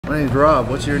My name's Rob.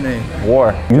 What's your name?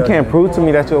 War. You can't prove to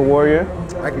me that you're a warrior.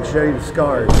 I can show you the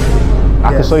scars.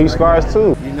 I can show you scars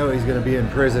too. You know he's going to be in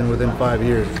prison within 5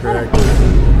 years, correct?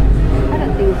 I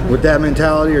don't think so. With that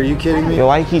mentality, are you kidding me? Yo,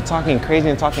 why you keep talking crazy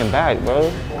and talking back, bro?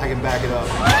 I can back it up.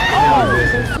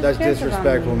 That's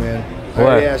disrespectful, man. I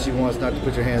already asked you once not to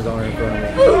put your hands on her in front of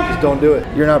me. Just don't do it.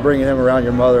 You're not bringing him around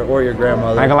your mother or your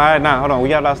grandmother. I ain't gonna lie, nah, hold on, we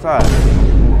got outside.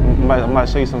 I'm about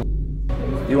to show you some.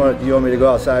 You want me to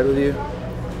go outside with you?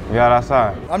 We got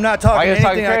outside. I'm not talking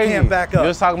anything I can't back up. You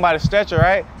was talking about a stretcher,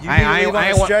 right? I ain't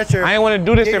want to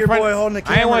do this in front.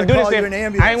 I ain't want to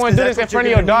do this in front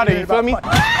of your daughter. You feel me?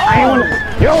 I ain't want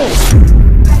to. Yo.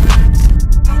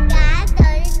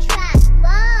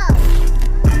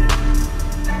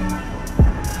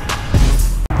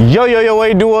 Yo, what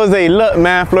you do was, hey, look,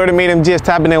 man, FloridaMadeMG is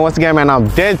tapping in once again, man. I'm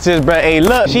dead serious, bro. Hey,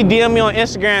 look, she DM'd me on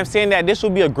Instagram saying that this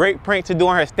would be a great prank to do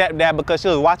on her stepdad because she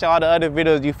was watching all the other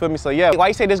videos, you feel me? So, yeah, why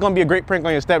you say this gonna be a great prank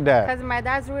on your stepdad? Because my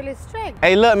dad's really strict.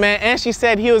 Hey, look, man, and she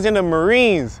said he was in the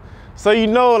Marines. So, you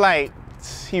know, like,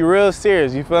 he real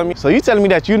serious, you feel me? So, you telling me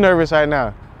that you nervous right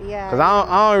now? Yeah. Because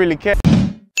I don't really care.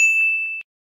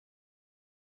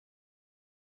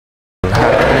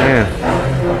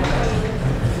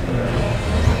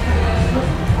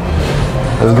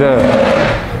 What's good?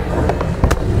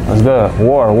 What's good?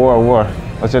 War.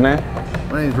 What's your name?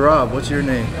 My name's Rob. What's your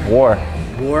name? War.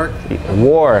 War?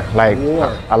 War. Like,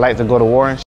 war. I like to go to war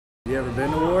and shit. You ever been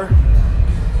to war?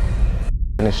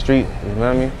 In the street, you know what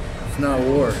I mean? It's not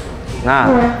war.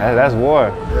 Nah, that's war.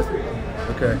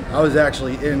 Okay. I was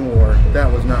actually in war.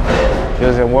 That was not war. You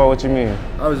was in war? What you mean?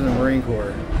 I was in the Marine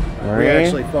Corps. Marine? We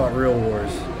actually fought real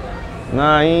wars.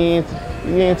 Nah, you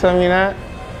ain't tell me that.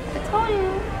 I told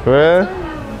you. For real?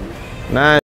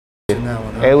 Nah.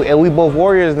 Hey, we both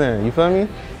warriors then, you feel me?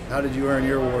 How did you earn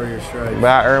your warrior stripes? But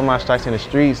I earned my stripes in the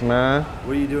streets, man.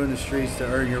 What do you do in the streets to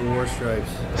earn your war stripes?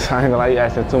 I ain't gonna lie, you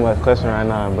asking too much question right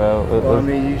now, bro. Well, I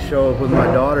mean, you show up with my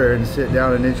daughter and sit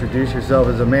down and introduce yourself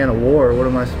as a man of war. What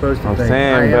am I supposed to think?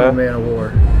 Saying, I am bro. a man of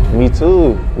war. Me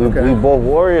too. We both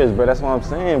warriors, bro. That's what I'm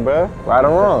saying, bro. Right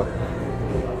or wrong?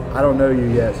 I don't know you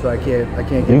yet, so I can't get that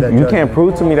judgment. You can't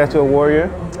prove to me that you're a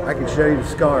warrior. I can show you the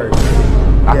scars.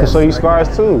 I can show you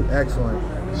scars too. Excellent.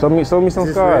 Show me some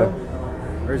scars.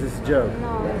 Real? Or is this a joke?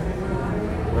 No.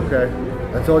 Okay.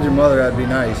 I told your mother I'd be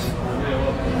nice.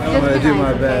 I'm gonna do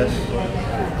my best.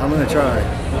 I'm gonna try.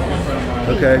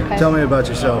 Okay. Tell me about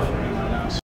yourself.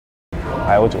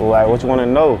 What you want to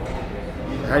know?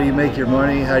 How do you make your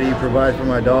money? How do you provide for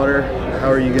my daughter? How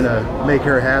are you gonna make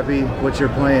her happy? What's your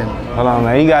plan? Hold on,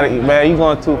 man. You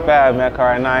going too fast, man. Cause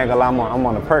right now I ain't gonna lie, I'm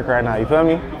on a perk right now. You feel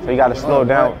me? So you gotta slow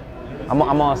down. I'm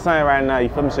on something right now. You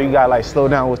feel me? So you gotta like slow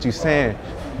down what you saying.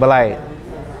 But like,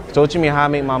 so what you mean? How I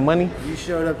make my money? You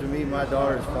showed up to meet my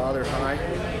daughter's father high.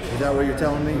 Is that what you're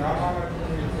telling me?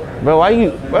 Bro, why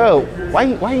you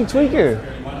tweaking?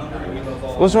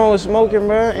 What's wrong with smoking,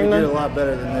 bro? You did a lot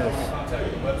better than this.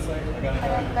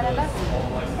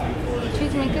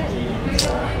 Treat me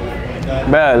good.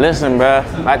 Bro, listen, bro.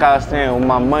 Like I was saying, with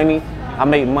my money, I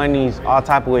make monies all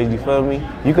type of ways. You feel me?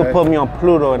 You can put me on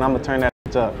Pluto, and I'm gonna turn that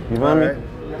up. You feel me?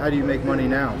 How do you make money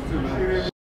now?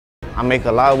 I make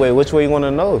a lot of ways. Which way you want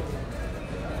to know?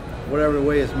 Whatever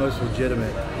way is most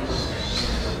legitimate.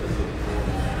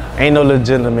 Ain't no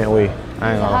legitimate way.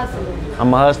 I ain't gonna.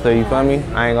 I'm a hustler. You feel me?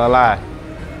 I ain't gonna lie.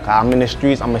 I'm in the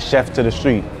streets. I'm a chef to the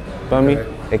street. Feel me?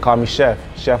 They call me Chef.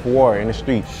 Chef War in the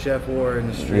street. Chef War in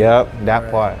the street. Yep,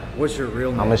 that part. What's your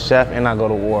real name? I'm a chef and I go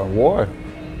to war. War.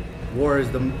 War is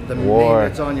the name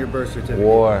that's on your birth certificate.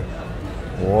 War.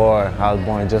 I was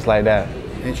born just like that.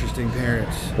 Interesting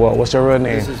parents. Well, what's your real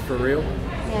name? This is for real?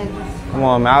 Yeah. Come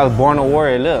on, man. I was born a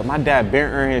warrior. Look, my dad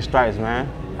been earning his stripes, man.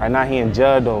 Right now he in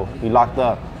jail though. He locked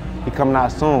up. He coming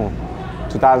out soon.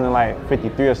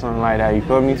 2053 or something like that. You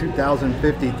feel me?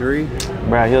 2053?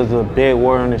 Bro, he was a big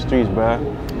warrior on the streets, bro.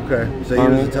 Okay, so he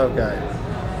was a tough guy.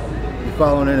 You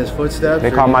following in his footsteps?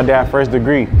 They call my dad first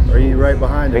degree. Are you right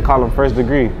behind him? They call him first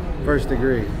degree. First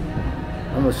degree.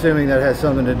 I'm assuming that has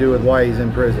something to do with why he's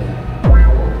in prison.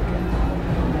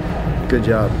 Good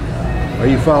job. Are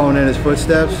you following in his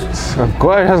footsteps? Of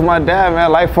course, that's my dad,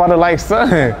 man. Like father, like son.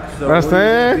 So you know what I'm saying?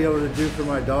 What are you going to be able to do for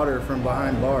my daughter from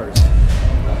behind bars?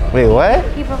 Wait, what?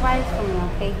 He provides for me,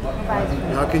 okay? He provides for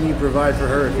me. How can you provide for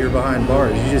her if you're behind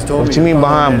bars? You just told me. What you mean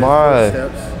behind bars?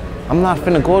 Footsteps. I'm not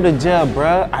finna go to jail,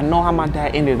 bruh. I know how my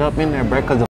dad ended up in there, bruh,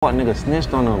 because the fuck nigga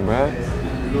snitched on him, bruh.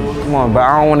 Come on, bruh.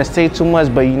 I don't want to say too much,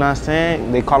 but you know what I'm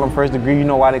saying? They call him first degree. You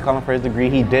know why they call him first degree?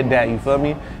 He did that, you feel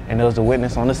me? And there was a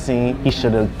witness on the scene. He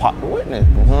should have popped the witness.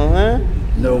 You know what I'm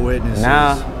saying? No witnesses.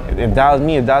 Now, if that was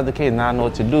me, if that was the case, now I know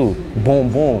what to do. Boom,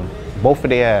 boom. Both of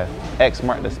their ass. X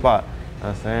marked the spot. You know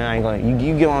what I'm saying? I ain't gonna,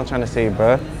 you get what I'm trying to say,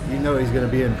 bro. You know he's gonna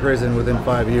be in prison within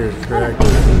 5 years, correct? I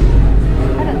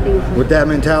don't think so. With that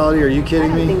mentality, are you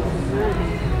kidding me?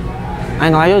 I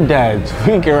ain't gonna lie, your dad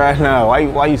tweaking right now.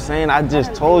 Why you saying? I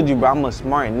just told you, bro, I'm a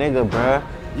smart nigga, bro.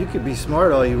 You could be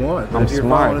smart all you want, but I'm if you're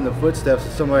smart. following in the footsteps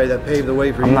of somebody that paved the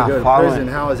way for I'm you to not go to following. prison,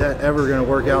 how is that ever gonna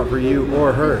work out for you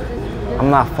or her? I'm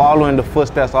not following the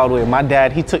footsteps all the way. My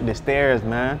dad, he took the stairs,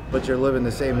 man. But you're living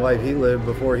the same life he lived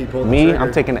before he pulled the Me, trigger.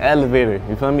 I'm taking the elevator.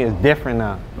 You feel me? It's different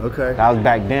now. Okay. That was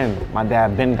back then. My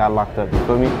dad Ben got locked up. You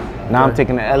feel me? Now I'm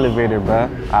taking the elevator, bro.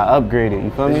 I upgraded. You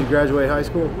feel Did me? you graduate high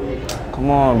school? Come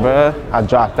on, bro. I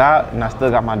dropped out and I still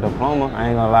got my diploma. I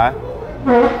ain't gonna lie.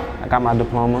 I got my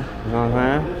diploma. You know what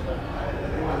I'm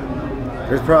saying?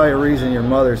 There's probably a reason your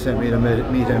mother sent me to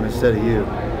meet him instead of you.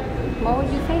 What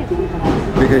would you say to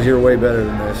him? Because you're way better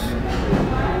than this.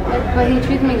 But he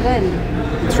treats me good.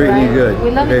 Treating you good.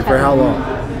 We love Okay, each for other. how long?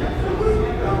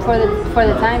 For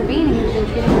the time being, he's been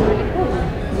treating me really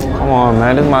good. Come on,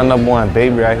 man. This is my #1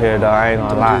 baby right here, though. I ain't gonna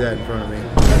Don't lie. do that in front of me.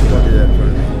 Don't do that in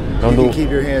front of me. Don't You do- can keep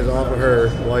your hands off of her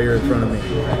while you're in front of me.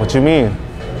 What you mean?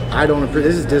 I don't appreciate.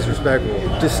 This is disrespectful.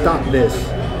 Just stop this.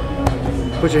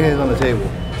 Put your hands on the table.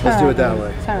 Let's do it that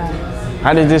way. It's alright.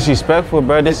 How this disrespectful,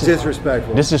 bro? This It's is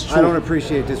disrespectful. This is true. I don't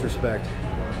appreciate disrespect.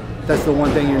 That's the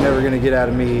one thing you're never going to get out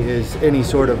of me is any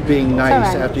sort of being nice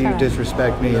alright, after it's you alright.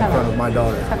 disrespect me in front of my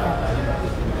daughter.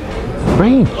 bro,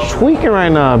 he tweaking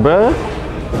right now, bro.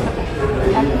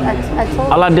 I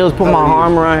told All I did was put my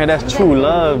arm around her. That's true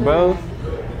love, bro.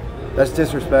 That's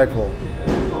disrespectful.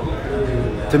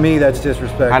 To me, that's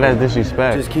disrespectful. How that's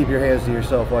disrespect? Just keep your hands to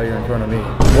yourself while you're in front of me.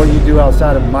 What you do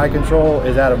outside of my control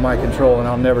is out of my control, and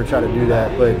I'll never try to do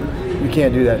that, but you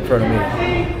can't do that in front of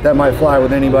me. That might fly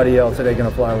with anybody else, it ain't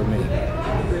gonna fly with me.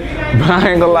 But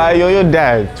I ain't gonna lie, yo, your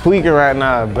dad tweaking right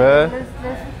now, bro. Let's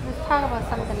talk about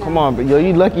something else. Come on, but yo,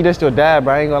 you lucky that's your dad,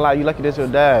 bro. I ain't gonna lie, you lucky that's your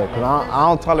dad. Cause I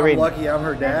don't tolerate. I'm lucky I'm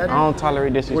her dad? I don't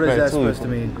tolerate disrespect. What is that too. supposed to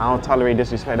mean? I don't tolerate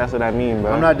disrespect. That's what I mean,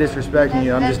 bro. I'm not disrespecting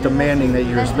you, I'm just demanding that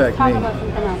you Let's respect talk me. about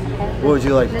something else, okay? What would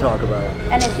you like to talk about?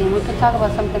 Anything. We can talk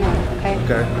about something else, okay?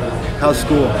 Okay. How's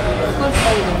school? School's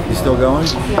stable. You still going?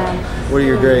 Yeah. What are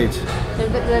your grades? They're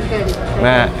good. They're good.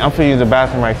 Man, I'm finna use the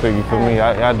bathroom right quick. You feel me?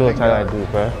 Y'all do what y'all gotta do,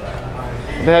 bro.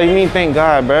 What the hell you mean? Thank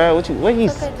God, bro. What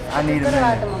he's? Okay, I need a go to the minute.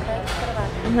 bathroom, okay? Go to the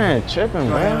bathroom. Man, tripping,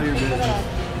 Go handle bro. your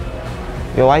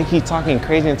business. Yo, why you keep talking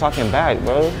crazy and talking back,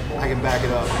 bro? I can back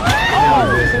it up.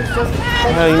 Handle your business. Just What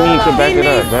the hell you mean you could back it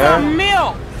up, bro?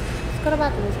 go to the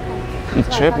bathroom. It's fine. You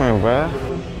tripping, bro?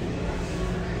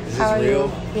 Is How are this real?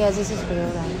 you? Yes, this is real,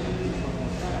 right?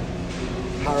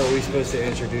 How are we supposed to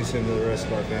introduce him to the rest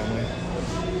of our family?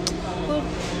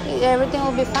 Everything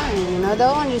will be fine, you know, they'll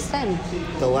understand.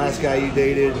 The last guy you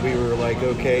dated, we were like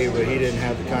okay, but he didn't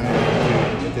have the kind of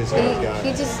attitude that this guy's got.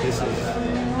 he just- This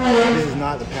is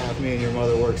not the path me and your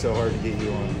mother worked so hard to get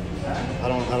you on. I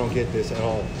don't get this at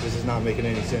all. This is not making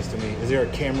any sense to me. Is there a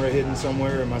camera hidden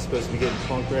somewhere? Am I supposed to be getting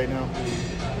punked right now?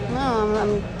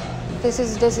 No, this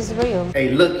is real.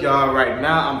 Hey, look, y'all. Right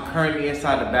now, I'm currently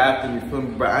inside the bathroom. You feel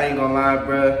me, bro? I ain't gonna lie,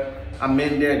 bro. I'm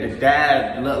in there. The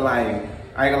dad look like.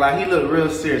 I ain't gonna lie. He look real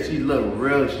serious. He look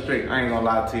real strict. I ain't gonna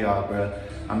lie to y'all, bro.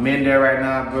 I'm in there right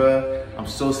now, bro. I'm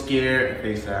so scared.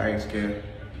 They said I ain't scared.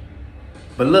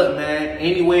 But look, man.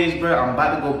 Anyways, bro, I'm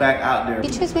about to go back out there. He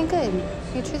treats me good.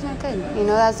 He treats me good. You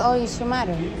know, that's all you should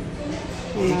matter.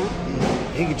 You know?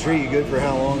 He could treat you good for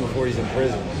how long before he's in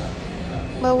prison?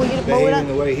 But we Behaving don't,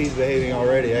 the way he's behaving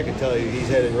already, I can tell you he's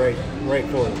headed right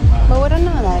for it. but we don't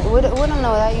know that. We don't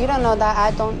know that. You don't know that. I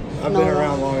don't I've know been that.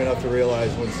 around long enough to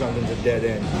realize when something's a dead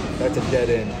end. That's a dead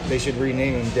end. They should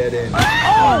rename him Dead End.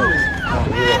 Not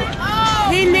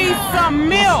war. He needs some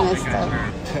milk. Messed up.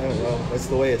 Well, that's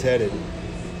the way it's headed.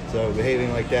 So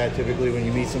behaving like that, typically when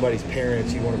you meet somebody's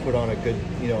parents, you want to put on a good,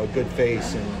 a good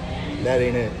face, and that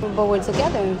ain't it. But we're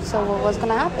together, so what's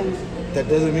gonna happen? That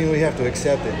doesn't mean we have to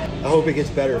accept it. I hope it gets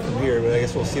better from here, but I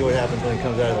guess we'll see what happens when he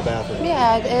comes out of the bathroom.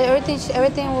 Yeah,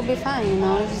 everything will be fine. You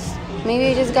know, maybe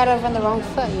you just got off on the wrong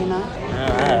foot. You know.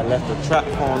 Man, I had left the trap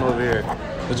phone over here.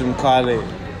 What you call it?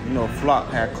 You know, Flock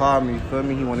had called me. You feel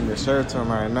me? He wanted me to serve to him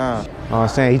right now. You know what I'm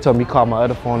saying? He told me he called my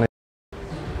other phone.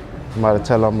 I'm about to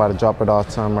tell him I'm about to drop it off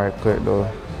to him right quick though.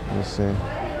 Let me see.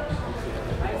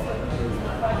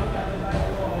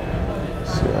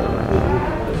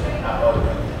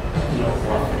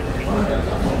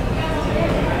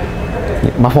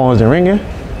 My phone wasn't ringing? No,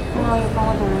 your phone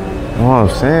wasn't ringing. You know what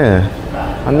I'm saying?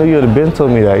 I knew you would have been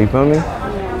told me that, you feel me?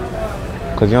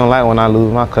 Cause you don't like when I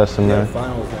lose my customer.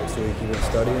 Finals next week. You been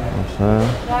studying? You know what I'm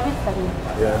saying? Yeah, I've been studying.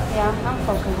 Yeah. Yeah, I'm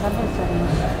focused. I've been studying.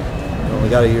 You only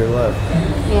got a year left.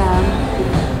 Yeah.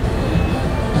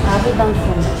 I'll be done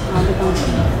soon. I'll be done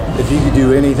soon. If you could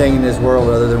do anything in this world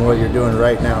other than what you're doing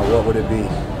right now, what would it be?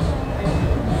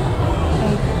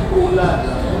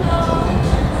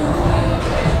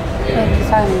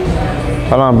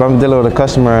 Hold on, bro. I'm dealing with a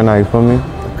customer right now, you feel me?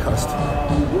 A customer.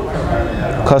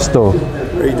 Custo.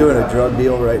 Are you doing a drug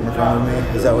deal right in front of me?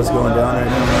 Is that what's going down right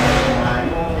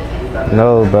now?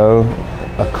 No, bro.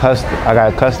 I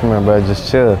got a customer, bro. Just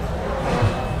chill. He's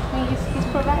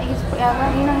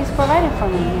providing for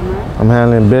me, you know? I'm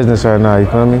handling business right now, you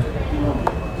feel me?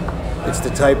 It's the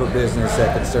type of business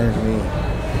that concerns me.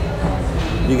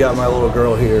 You got my little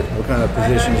girl here. What kind of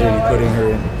positions are you putting her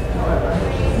in?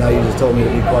 Now you just told me to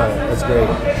be quiet. That's great.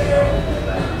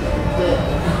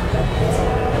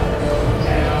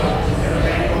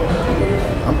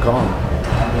 I'm calm.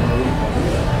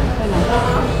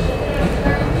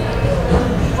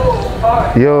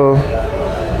 Yo,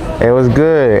 it was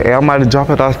good. Hey, I'm about to drop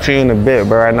it off to you in a bit,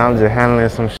 but right now I'm just handling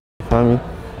some shit for me.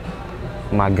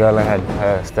 My girl had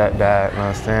her stepdad, you know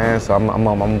what I'm saying? So I'm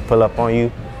gonna pull up on you, you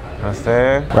know what I'm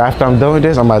saying? Right after I'm done with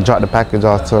this, I'm about to drop the package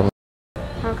off to him.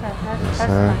 Okay, that's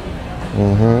fine.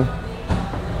 Mm-hmm.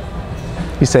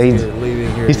 He said You're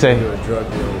leaving here he to said, do a drug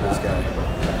deal with this guy.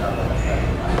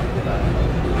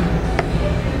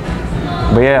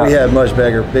 but yeah. We had much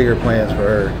bigger plans for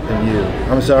her than you.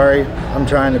 I'm sorry. I'm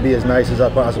trying to be as nice as I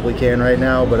possibly can right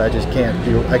now, but I just can't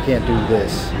do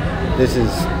this. This is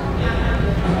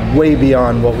way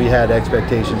beyond what we had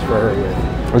expectations for her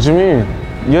with. What you mean?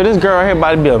 Yo, this girl right here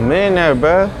about to be a millionaire,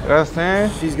 bro. You know what I'm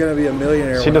saying? She's gonna be a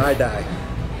millionaire when I die.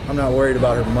 I'm not worried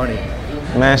about her money.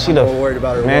 Man, I'm more worried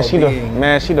about her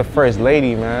well-being. she the first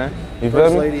lady, man. You feel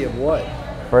First me? lady of what?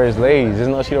 First lady. Just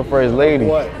know she the first lady.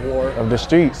 What? War? Of the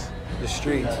streets. The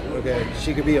streets. Okay.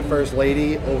 She could be a first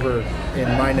lady over in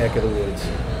my neck of the woods,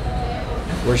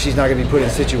 where she's not gonna be put in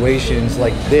situations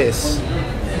like this,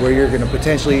 where you're gonna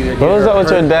potentially either get What's her up with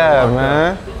your hurt or dad, locked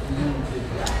man?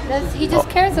 He just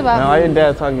cares about Man, me. why your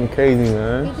dad talking crazy,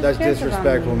 man? He just That's cares about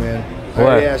disrespectful, me. man. I What?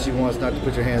 already asked you once not to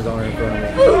put your hands on her in front of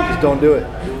me. Just don't do it.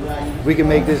 We can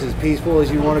make this as peaceful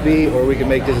as you want to be, or we can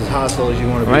make this as hostile as you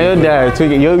want to be. Man, your dad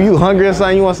tweaking. Yo, you hungry or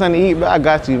something? You want something to eat? But I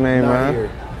got you, man, Not man. here.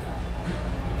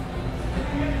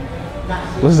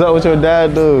 What's up with your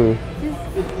dad, dude?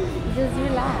 Just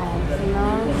relax, you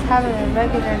know? Just have a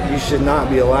regular... You should not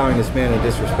be allowing this man to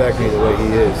disrespect me the way he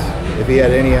is. If he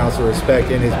had any ounce of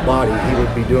respect in his body, he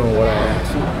would be doing what I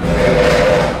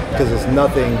asked. Because it's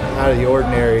nothing out of the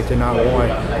ordinary to not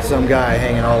want some guy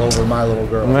hanging all over my little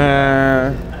girl.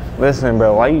 Man, listen,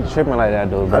 bro. Why you tripping like that,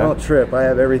 dude, bro? I don't trip. I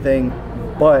have everything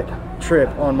but trip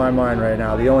on my mind right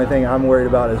now. The only thing I'm worried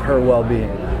about is her well-being.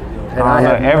 And I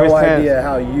have no idea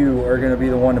how you are going to be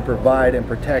the one to provide and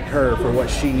protect her for what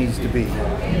she needs to be.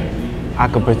 I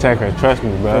could protect her. Trust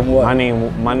me, bro. From what? My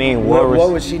name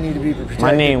What would she need to be protected?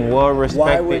 My name well respected.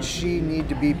 Why would she need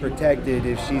to be protected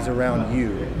if she's around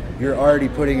you? You're already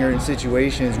putting her in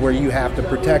situations where you have to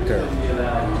protect her.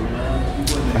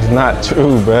 That's not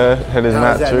true, bro. That is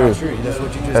not true. Not true? That's what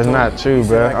you just That's told not me. true, You said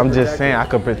bro. I could I'm just protect saying her. I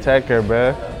could protect her,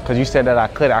 bro. Cause you said that I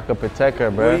could protect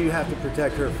her, bro. What do you have to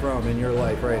protect her from in your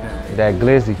life right now? That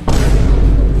glizzy.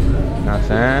 You know what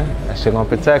I'm saying? That shit gonna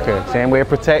protect her. Same way it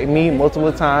protect me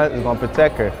multiple times, it's gonna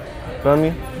protect her. Feel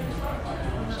me?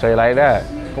 Straight like that.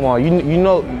 Come on, you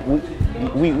know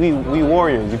we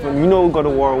warriors. You feel me? You know who go to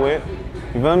war with.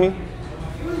 You feel me?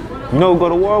 You know who go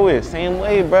to war with. Same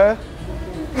way, bruh.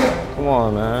 Come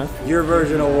on, man. Your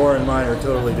version of war and mine are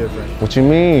totally different. What you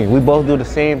mean? We both do the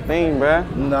same thing,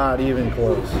 bruh. Not even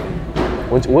close.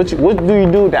 What do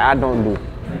you do that I don't do?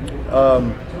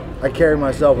 I carry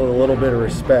myself with a little bit of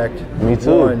respect. Me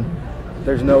too. One,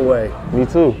 there's no way. Me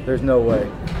too. There's no way.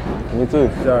 Me too.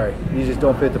 Sorry, you just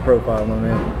don't fit the profile, my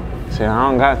man. Shit, I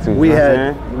don't got to. We you know what I'm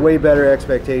had saying? way better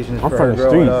expectations I'm for from her the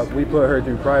growing streets. up. We put her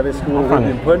through private school. from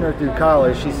We've been putting her through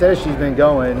college. She says she's been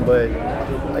going, but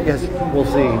I guess we'll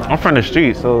see. I'm from the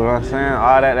streets, so you know what I'm saying?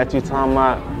 All that you talking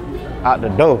about, out the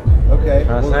door. Okay, You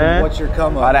know what I'm well, then saying? what's your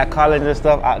come up? All that college and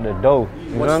stuff, out the door.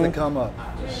 You What's feel the me? come up?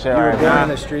 Shit You were right born in now.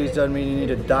 the streets doesn't mean you need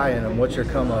to die in them. What's your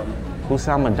come up? Who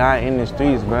said I'ma die in the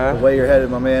streets, The bruh? way you're headed,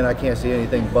 my man, I can't see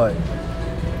anything but.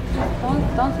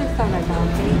 Don't say stuff like that,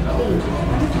 okay? Please.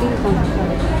 Please don't say stuff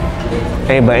like that.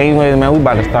 Hey, but anyways, man, we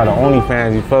about to start an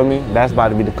OnlyFans, you feel me? That's about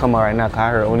to be the come up right now, cause I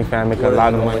heard OnlyFans make a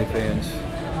lot of money.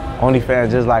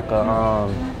 OnlyFans just like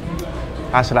a,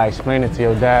 how should I explain it to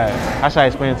your dad? How should I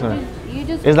explain it to him?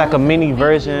 It's like a mini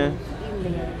version.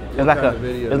 It's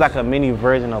like a mini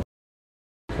version of,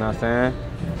 you know what I'm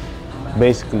saying?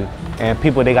 Basically. And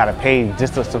people, they gotta pay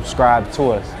just to subscribe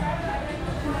to us.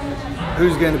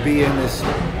 Who's gonna be in this?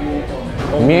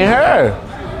 Me and her.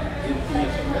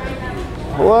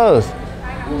 Who else?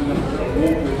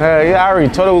 Hell yeah, I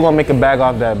already told her we're gonna make a bag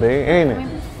off that, babe, ain't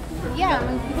it? Yeah,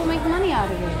 I mean, people make money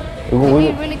out of it. We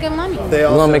They make really good money. They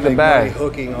also gonna make a make bag. money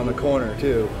hooking on the corner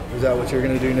too. Is that what you're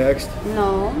gonna do next?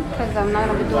 No, because I'm not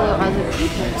gonna be doing it with other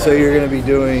people. So you're gonna be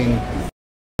doing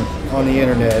on the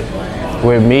internet,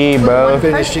 With me, bro.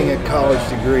 finishing a college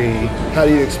degree. How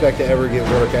do you expect to ever get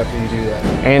work after you do that?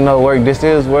 Ain't no work. This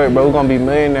is work, bro. We're gonna be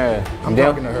millionaires. I'm Then-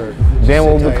 talking to her. Then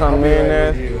we'll Sit tight. become I'll be right with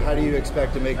millionaires. you. How do you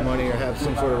expect to make money or have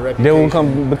some sort of Then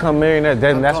reputation? we'll become millionaires.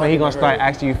 Then that's when he gonna talking to her. start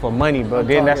asking you for money, bro. I'm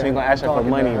Then that's when he talking- gonna ask you I'm for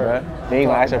talking to money, her. bro. Then he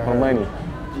gonna ask you talking for to her. money.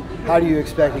 How do you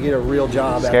expect to get a real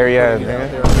job? Scary after ass, putting it man.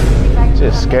 out there? If I can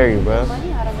Just make scary, bro.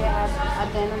 money out of it,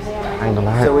 at the end of the day, I ain't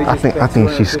gonna So we lie. just I spent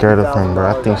think she's scared of him, bro.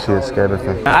 I think she is scared of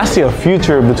him. I see a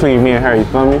future between me and her. You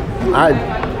feel me?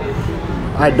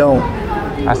 I don't.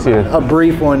 I see it. A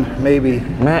brief one, maybe.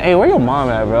 Man, hey, where your mom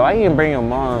at, bro? Why you didn't bring your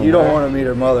mom? You don't bro? want to meet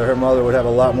her mother. Her mother would have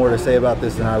a lot more to say about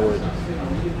this than I would.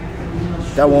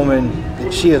 That woman,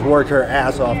 she has worked her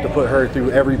ass off to put her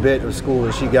through every bit of school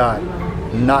that she got,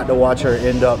 not to watch her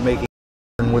end up making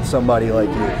with somebody like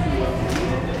you.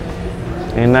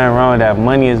 Ain't nothing wrong with that.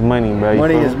 Money is money, bro. You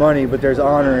Money feel is me? money, but there's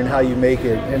honor in how you make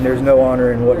it, and there's no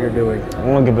honor in what you're doing. I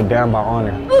don't give a damn about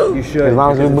honor. You should. As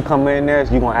long as we because become millionaires,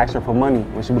 you gonna ask her for money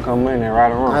when she become a millionaire,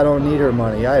 right or wrong. I don't need her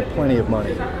money. I have plenty of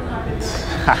money. And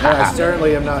I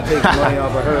certainly am not taking money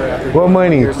off of her. After What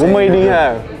money? you're What saying money do you're you good.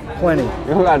 have? Plenty. You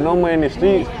don't got no money in the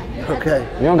streets. Okay.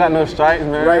 You don't got no stripes,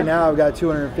 man. Right now, I've got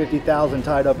 $250,000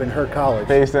 tied up in her college.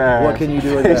 Face ass. What can you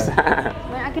do with Face that? ass.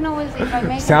 I can always, if I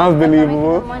make Sounds if I make believable.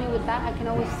 more money with that, I can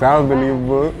always. Sounds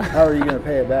believable. How are you gonna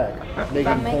pay it back?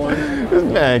 Making porn? This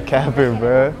man capping,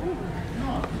 bro.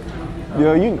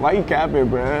 Yo, why you capping,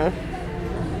 bro?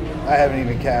 I haven't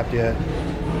even capped yet.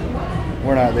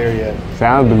 We're not there yet.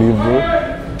 Sounds believable.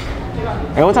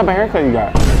 Hey, what type of haircut you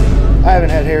got? I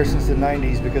haven't had hair since the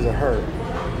 90s because of her.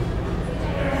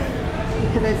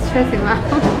 That's stressing out.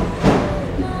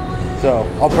 So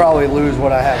I'll probably lose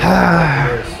what I have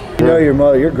after this. You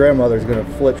know your grandmother's gonna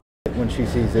flip shit when she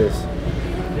sees this.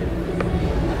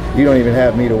 You don't even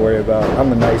have me to worry about. I'm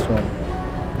the nice one.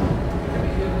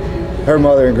 Her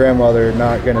mother and grandmother are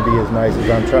not gonna be as nice as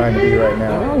I'm trying to be right I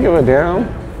now. don't give a damn.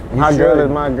 My girl should.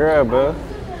 is my girl, bro.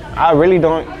 I really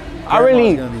don't. I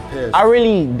Grandma's gonna be pissed.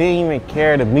 really didn't even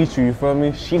care to meet you. You feel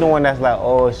me? She the one that's like,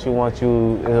 oh, she wants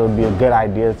you. It'll be a good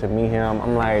idea to meet him.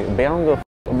 I'm like, babe, I don't give a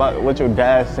about what your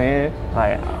dad's saying.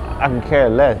 Like, I can care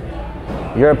less.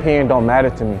 Your opinion don't matter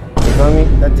to me. You feel me?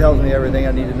 That tells me everything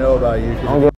I need to know about you. I don't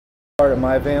Because give you're part of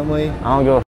my family. I don't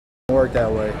give a It work that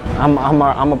way. I'm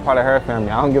a part of her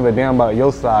family. I don't give a damn about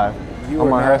your side. You I'm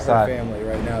are on not her her side. family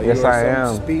right now. Yes, you are I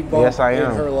some am. Speed bump Yes, I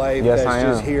am. in her life Yes, that's I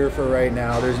am. just here for right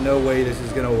now. There's no way this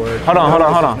is gonna work. Hold on, You know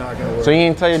hold this on. is not gonna work. So you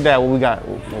ain't tell your dad what we got?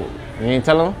 You ain't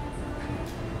tell him?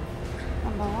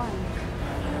 Number one.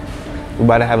 We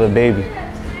about to have a baby.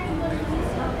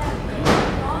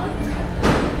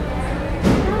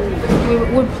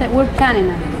 We're planning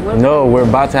on it. No, we're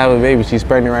about to have a baby. She's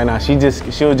pregnant right now. She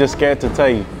was just scared to tell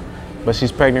you, but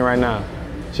she's pregnant right now.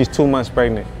 She's 2 months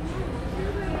pregnant.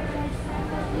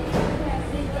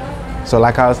 So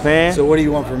like I was saying, So what do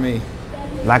you want from me?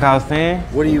 like I was saying,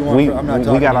 What do you want? I'm not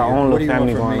talking we got to our you. own What do little you want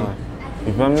family from going me? on.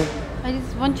 You feel me? I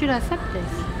just want you to accept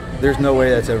this. There's no way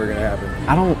that's ever gonna happen.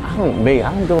 I don't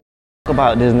give a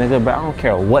about this nigga, but I don't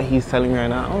care what he's telling me right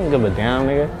now. I don't give a damn,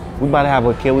 nigga. We about to have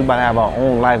a kid. We about to have our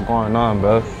own life going on,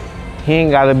 bro. He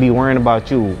ain't gotta be worrying about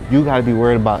you. You gotta be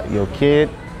worried about your kid.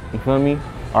 You feel me?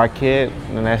 Our kid,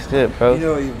 and that's it, bro. You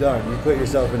know what you've done. You put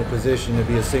yourself in a position to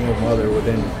be a single mother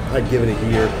within, I'd give it a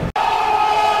year.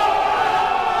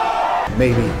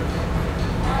 Maybe.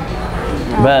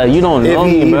 But you don't If know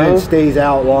he me, bro. even stays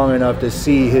out long enough to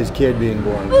see his kid being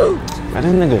born. Man, this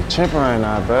nigga tripping right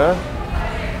now, bro.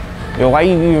 Yo, why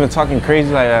you even talking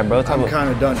crazy like that, bro? I'm kind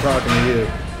of done talking to you.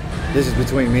 This is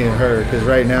between me and her, because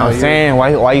right now I'm saying,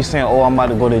 why you saying, oh, I'm about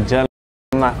to go to jail?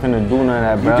 I'm not finna do none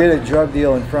of that, bro. you did a drug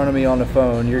deal in front of me on the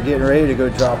phone. You're getting ready to go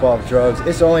drop off drugs.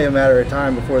 It's only a matter of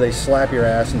time before they slap your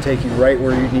ass and take you right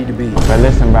where you need to be. But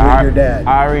listen, bro, With your dad.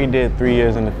 I already did 3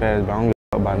 years in the feds, but I don't give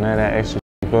a fuck about none of that extra shit,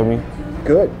 you feel me?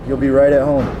 Good. You'll be right at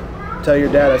home. Tell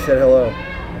your dad I said hello.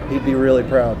 He'd be really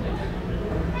proud.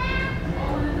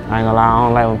 I ain't gonna lie, I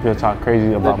don't like when people talk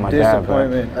crazy about my dad, bro.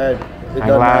 Disappointment. It I ain't doesn't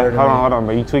gonna lie. matter to me. Hold on,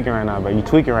 bro. You tweaking right now, bro. You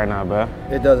tweaking right now, bro.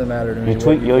 It doesn't matter to me.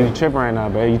 You tripping right now,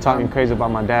 bro. You talking crazy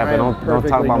about my dad, but don't talk perfectly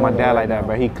about my normal dad right like that, now.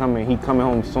 bro. He coming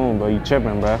home soon, bro. You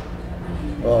tripping, bro.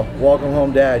 Well, welcome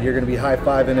home, Dad. You're gonna be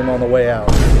high-fiving him on the way out.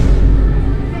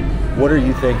 What are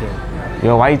you thinking?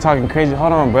 Yo, why you talking crazy?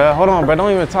 Hold on, bro.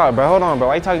 Don't even talk, bro. Hold on, bro.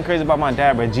 Why you talking crazy about my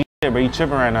dad, bro? shit, bro. You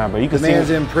tripping right now, bro. You can The see man's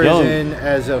in prison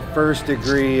as a first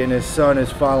degree, and his son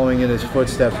is following in his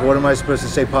footsteps. What am I supposed to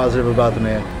say positive about the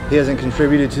man? He hasn't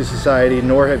contributed to society,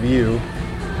 nor have you.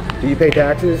 Do you pay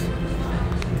taxes?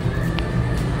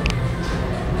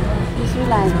 Just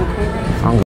realize, okay?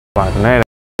 I'm good about that,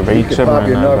 bro. You can tripping pop right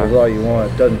your now, knuckles bro. all you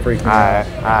want. Doesn't freak me out.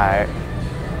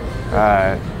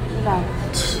 Alright.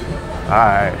 Relax.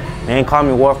 Alright. They ain't call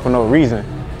me war for no reason.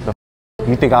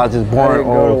 You think I was just I born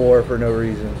didn't go to war for no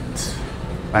reason.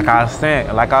 like I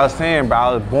was saying, bro,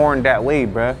 I was born that way,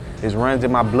 bro. It runs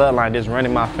in my bloodline, this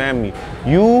running my family.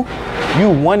 You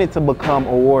wanted to become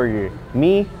a warrior.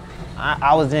 Me, I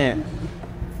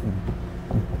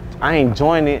ain't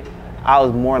joined it. I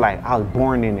was more like, I was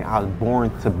born in it. I was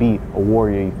born to be a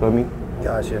warrior, you feel me?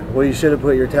 Gotcha. Well, you should have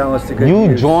put your talents to good You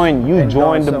use joined and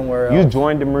gone the somewhere else.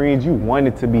 Marines. You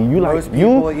wanted to be. Most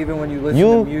people, even when you listen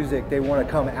to music, they want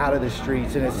to come out of the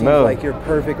streets, and it seems like you're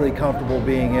perfectly comfortable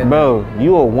being in. Bro,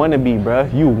 you a wannabe, bro.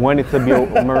 You wanted to be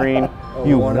a Marine.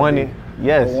 You wanted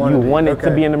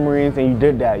to be in the Marines, and you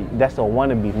did that. That's a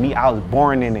wannabe. Me, I was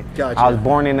born in it. Gotcha. I was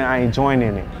born in it. I ain't joined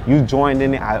in it. You joined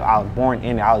in it. I was born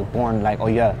in it. I was born like, oh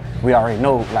yeah, we already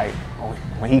know. Like,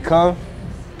 when he come,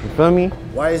 you feel me?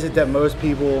 Why is it that most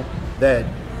people that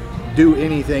do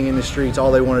anything in the streets,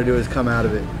 all they want to do is come out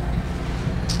of it?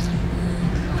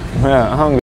 Man, I'm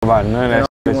hungry about none of that. And all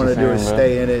they want to do is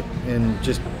stay in it and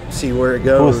just see where it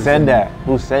goes. Who said that?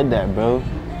 Who said that, bro?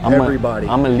 Everybody.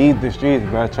 I'm gonna lead the streets,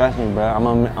 bro. Trust me, bro. I'm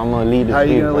gonna lead the streets. How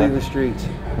you gonna bro. leave the streets?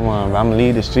 Come on, bro. I'm gonna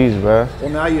lead the streets, bro. Well,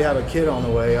 now you have a kid on the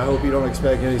way. I hope you don't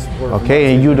expect any support. Okay,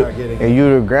 from and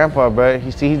you the grandpa, bro.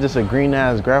 You see, he's just a green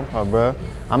ass grandpa, bro.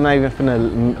 I'm not even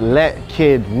finna let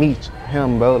kid meet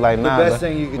him, bro. Like, nah, the best bro.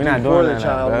 thing you can We're do not for doing the that,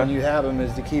 child bro. when you have him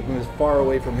is to keep him as far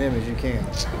away from him as you can.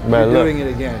 Bro, You're look. doing it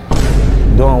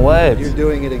again. Doing what? You're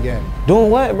doing it again. Doing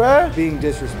what, bro? Being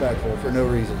disrespectful for no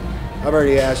reason. I've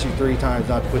already asked you 3 times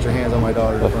not to put your hands on my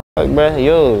daughter. Fuck, bro.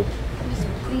 Yo. Just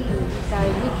please, sorry.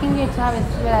 We came here to have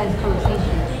a civilized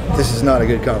conversation. This is not a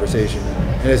good conversation,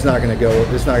 and it's not gonna go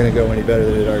any better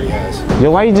than it already has.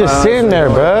 Yo, why you just sitting there,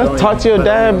 bro? don't Talk to your even-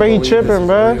 I dad, don't bro. You believe this tripping, is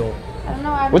bro? real. I don't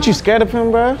know. What, you scared of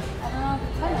him, bro? I don't know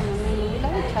what to tell him. I mean, we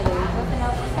love each other. There's nothing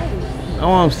else to say. Know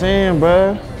what I'm saying,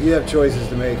 bro? You have choices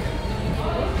to make.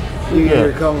 You can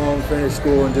either come home, finish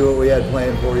school, and do what we had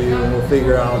planned for you, and we'll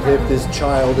figure out if this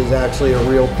child is actually a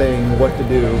real thing, what to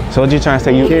do. So what you trying to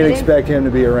say? You can't expect him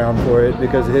to be around for it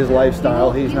because of his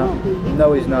lifestyle. He's not.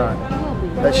 No, he's not.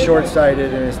 That's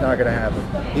short-sighted, and it's not going to happen.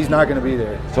 He's not going to be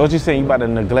there. So what you saying? You about to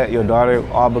neglect your daughter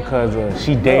all because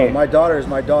she dead? No, my daughter is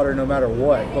my daughter no matter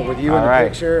what. But with you in the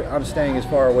picture, I'm staying as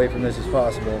far away from this as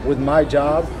possible. With my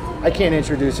job, I can't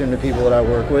introduce him to people that I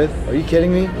work with. Are you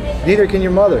kidding me? Neither can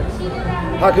your mother.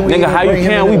 How can we? Nigga, how you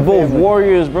can? We both family?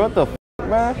 warriors, bro. What the f,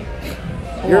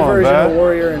 bro? Your version of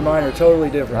warrior and mine are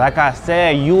totally different. Like I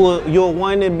said, you're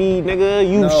one to be, nigga.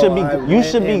 You should be.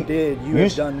 You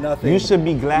have done nothing. You should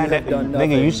be glad that, done nigga.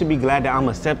 nothing. You should be glad that I'm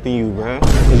accepting you, bro.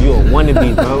 Cause you a wanna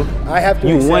be, bro. I have to.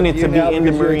 You accept wanted you to be now in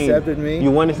the because you Marines. accepted me. You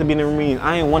wanted to be in the Marines.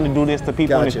 I ain't want to do this to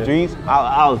people in the Gotcha. streets.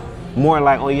 I was more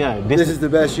like, oh yeah, This is the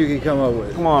best you can come up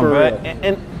with. Come on, for bro. real.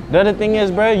 And the other thing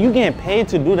is, bro, you getting paid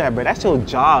to do that, bro. That's your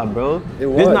job, bro. It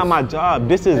was. This is not my job.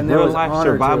 This is And there real was life honor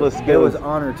to survival it. skills. There was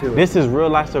honor to it. This is real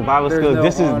life survival There's skills. no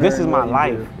This honor is in my what you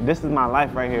life. do. This is my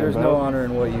life right here, There's bro. no honor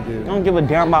in what you do. You don't give a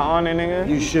damn about honor, nigga.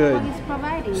 You should. He's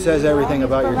providing. Says everything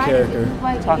about your character.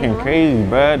 Talking crazy,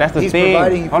 bro. That's the He's thing.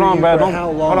 providing for Hold on, you bro. for Don't.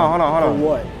 how long? Hold on. For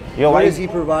what? Yo, what why is he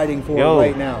providing for Yo.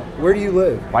 right now? Where do you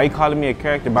live? Why you calling me a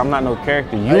character? But I'm not no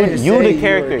character. I You didn't say the you were a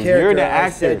character. You're character. the I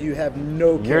actor. said you have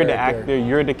no character. You're the actor.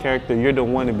 You're the character. You're the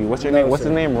wannabe. What's your No, name? What's sir.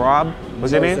 his name? Rob.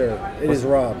 What's your No, name? sir. It is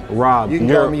Rob. Rob. You can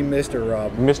You're- call me Mr.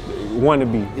 Rob. Mr.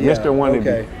 Wannabe. Yeah, Mr. Wannabe.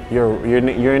 okay. You're in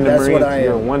the That's Marines. what I am.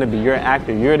 You're a wannabe. You're an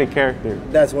actor. You're the character.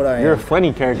 That's what I am. You're a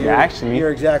funny character, actually.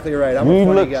 You're exactly right. I'm you a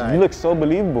funny look, guy. You look so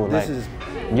believable. This like, is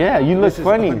yeah, you look this is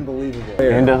funny. unbelievable.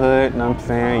 In the hood, know what I'm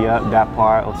saying? Yup, that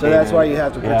part. Okay, So that's man. why you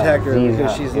have to protect her Z's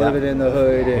because up, she's yeah. living in the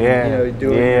hood and Yeah, you know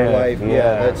doing yeah, her life.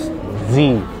 Yeah, that's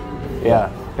Z. Yeah,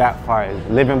 that part is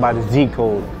living by the Z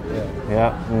code.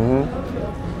 yeah.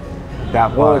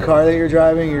 That Well, part. the car that you're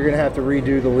driving, you're gonna have to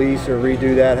redo the lease or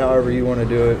redo that, however you want to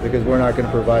do it, because we're not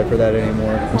gonna provide for that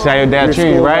anymore. You say your dad Your treated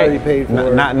you school's right? already paid for.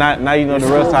 Now you know Your the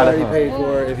real school's side of already it. paid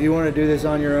for. If you want to do this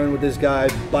on your own with this guy,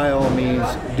 by all means,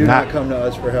 do not come to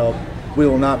us for help. We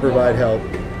will not provide help.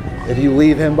 If you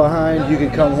leave him behind, you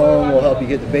can come home. We'll help you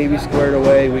get the baby squared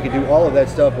away. We can do all of that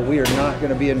stuff, but we are not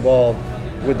going to be involved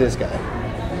with this guy.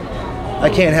 I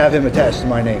can't have him attached to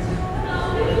my name.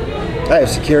 I have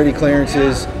security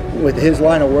clearances. With his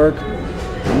line of work,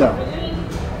 no.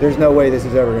 There's no way this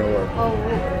is ever going to work. Oh,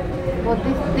 Well,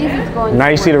 this is going. Now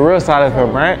you see the real side of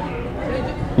him, right?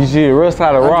 You see the real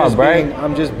side of Rob, right?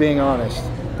 I'm just being honest.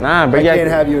 Nah, bro. I can't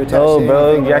have you attached no, to bro.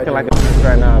 anything You that I acting do. like a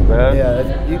right now, bro.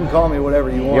 Yeah, you can call me whatever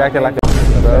you want. You acting like a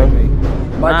Affect bro. me.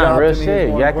 My Nah, job real to me shit. is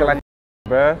more You acting like important. a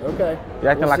bro. Okay. You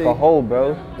acting we'll like see. a hoe,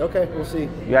 bro. Okay, we'll see.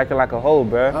 You acting like a hoe,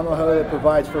 bro. I'm a hoe that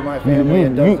provides for my family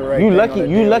and does the right you thing. lucky. on a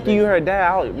You daily lucky. You basis. heard that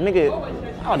out, nigga.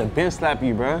 I would have been slapped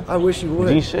you, bro. I wish you would.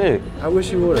 G shit. I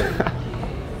wish you would have.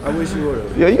 I wish you would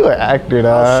have. Yo, you an actor,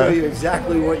 dog. I'll show you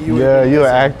exactly what you would Yeah, be you an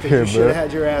missing, actor, 'cause you should bro. have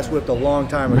had your ass whipped a long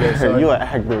time ago, son. You an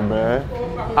actor, bro.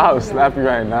 I would slap you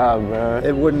right now, bro.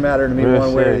 It wouldn't matter to me Real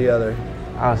one way or shit. the other.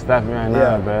 I would slap you right Yeah.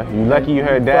 now, bro. You lucky you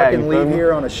heard that. Fucking You feel leave me?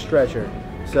 here on a stretcher.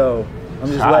 So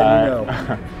I'm just letting you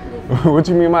know. What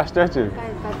you mean by stretcher? Guys,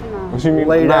 that's enough. What you mean?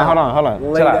 Laid out. Hold on.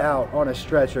 Laid Chill out on a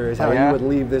stretcher is how yeah? you would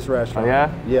leave this restaurant. Oh, yeah?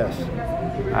 Yes.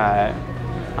 Alright.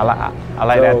 I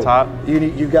like that talk.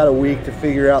 You've got a week to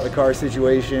figure out the car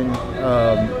situation.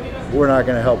 We're not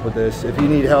going to help with this. If you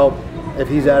need help, if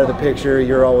he's out of the picture,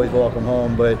 you're always welcome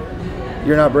home. But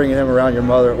you're not bringing him around your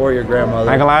mother or your grandmother.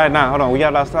 I ain't gonna lie, nah, hold on. We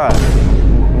got outside.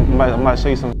 I'm about to show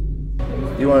you some.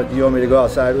 You want me to go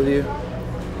outside with you?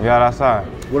 We got outside.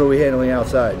 What are we handling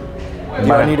outside?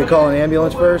 Do I need to call an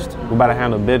ambulance first? We about to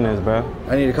handle business, bro.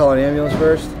 I need to call an ambulance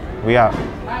first? We out.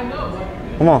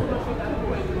 Come on.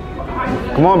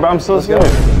 Come on, bro. I'm so Let's go.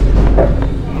 serious.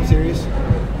 You serious?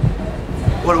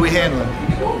 What are we handling?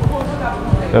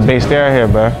 The base there here,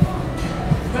 bro.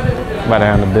 About to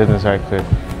handle business right quick.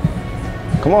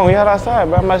 Come on, we out outside,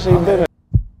 bro. I'm about to show you business.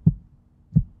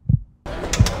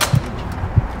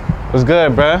 What's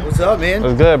good, bro? What's up, man?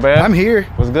 What's good, bro? I'm here.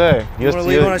 What's good? You want to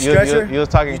leave on a stretcher? You was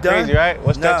talking crazy, right?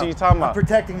 What stretcher you talking about? I'm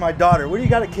protecting my daughter. What do you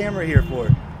got a camera here for?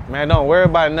 Man, don't worry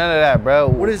about none of that, bro.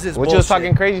 What is this What you was bullshit?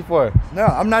 talking crazy for? No,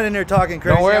 I'm not in there talking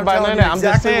crazy. Don't worry I'm about telling none of you that.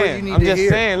 I'm just exactly what saying. you need I'm to just hear.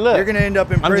 saying. Look, you're gonna end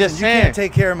up in prison. I'm just saying. You can't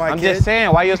take care of my I'm kid. just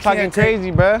saying. Why you was talking crazy,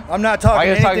 bro? I'm not Why talking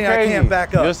you was anything talking crazy? I can't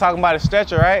back up. You was talking about a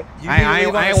stretcher, right? You need to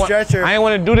leave on a stretcher. I ain't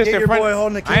want to do this Get in your front. boy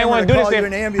holding the I ain't camera want to to do call this you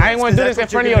in. an ambulance, I ain't want to do 'cause this in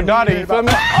that's front of what your daughter. you're You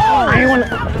gonna feel be me? I ain't want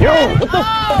to. Yo, what the fuck?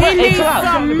 Hey, chill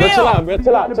out. Bro, chill out, bro.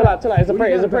 Chill out. It's a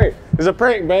prank. It's a prank. It's a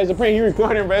prank, bro. It's a prank. You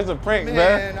recording, bro? It's a prank, bro.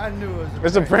 Man, I knew it was a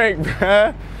It's a prank,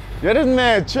 bro. Yo, this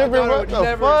man tripping. I What would the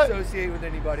never fuck? associate with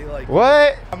anybody like you.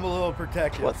 What? I'm a little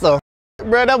protective. What the?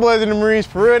 Bro, that boy's in the Marines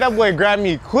for real. That boy grabbed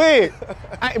me quick.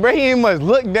 Bro, he ain't much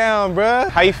look down, bro.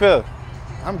 How you feel?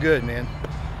 I'm good, man.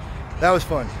 That was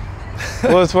fun.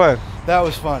 What was fun? That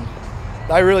was fun.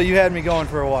 You had me going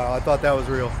for a while. I thought that was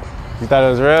real. You thought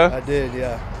it was real? I did,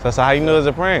 yeah. So how you knew it was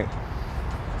a prank?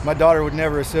 My daughter would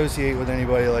never associate with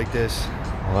anybody like this.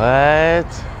 What?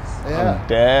 Yeah. I'm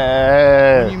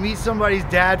dead. When you meet somebody's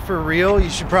dad for real,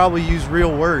 you should probably use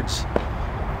real words.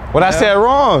 What I said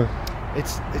wrong?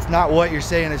 It's not what you're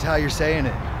saying, it's how you're saying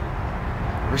it.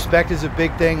 Respect is a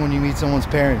big thing when you meet someone's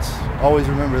parents. Always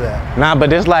remember that. Nah,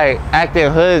 but it's like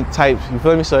acting hood types, you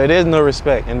feel me? So it is no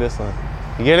respect in this one.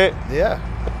 You get it? Yeah.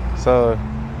 So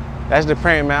that's the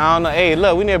prank, man. I don't know. Hey,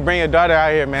 look, we need to bring your daughter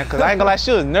out here, man, because I ain't gonna lie, she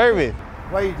was nervous.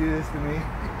 Why you do this to me?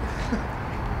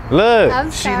 Look. I'm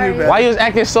She knew sorry. better. Why you was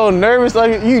acting so nervous?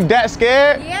 Like, you that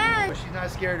scared? Yeah. But she's not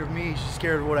scared of me, she's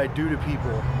scared of what I do to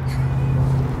people.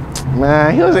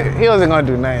 Man, he wasn't gonna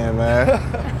do nothing, man.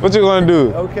 What you gonna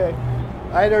do? Okay.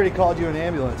 I had already called you an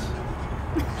ambulance.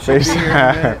 Face She'll be here in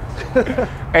a minute.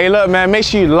 Hey, look, man, make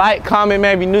sure you like, comment,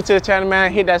 man. If you're new to the channel,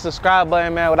 man, hit that subscribe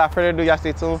button, man. Without further ado, y'all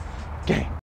stay tuned. Gang.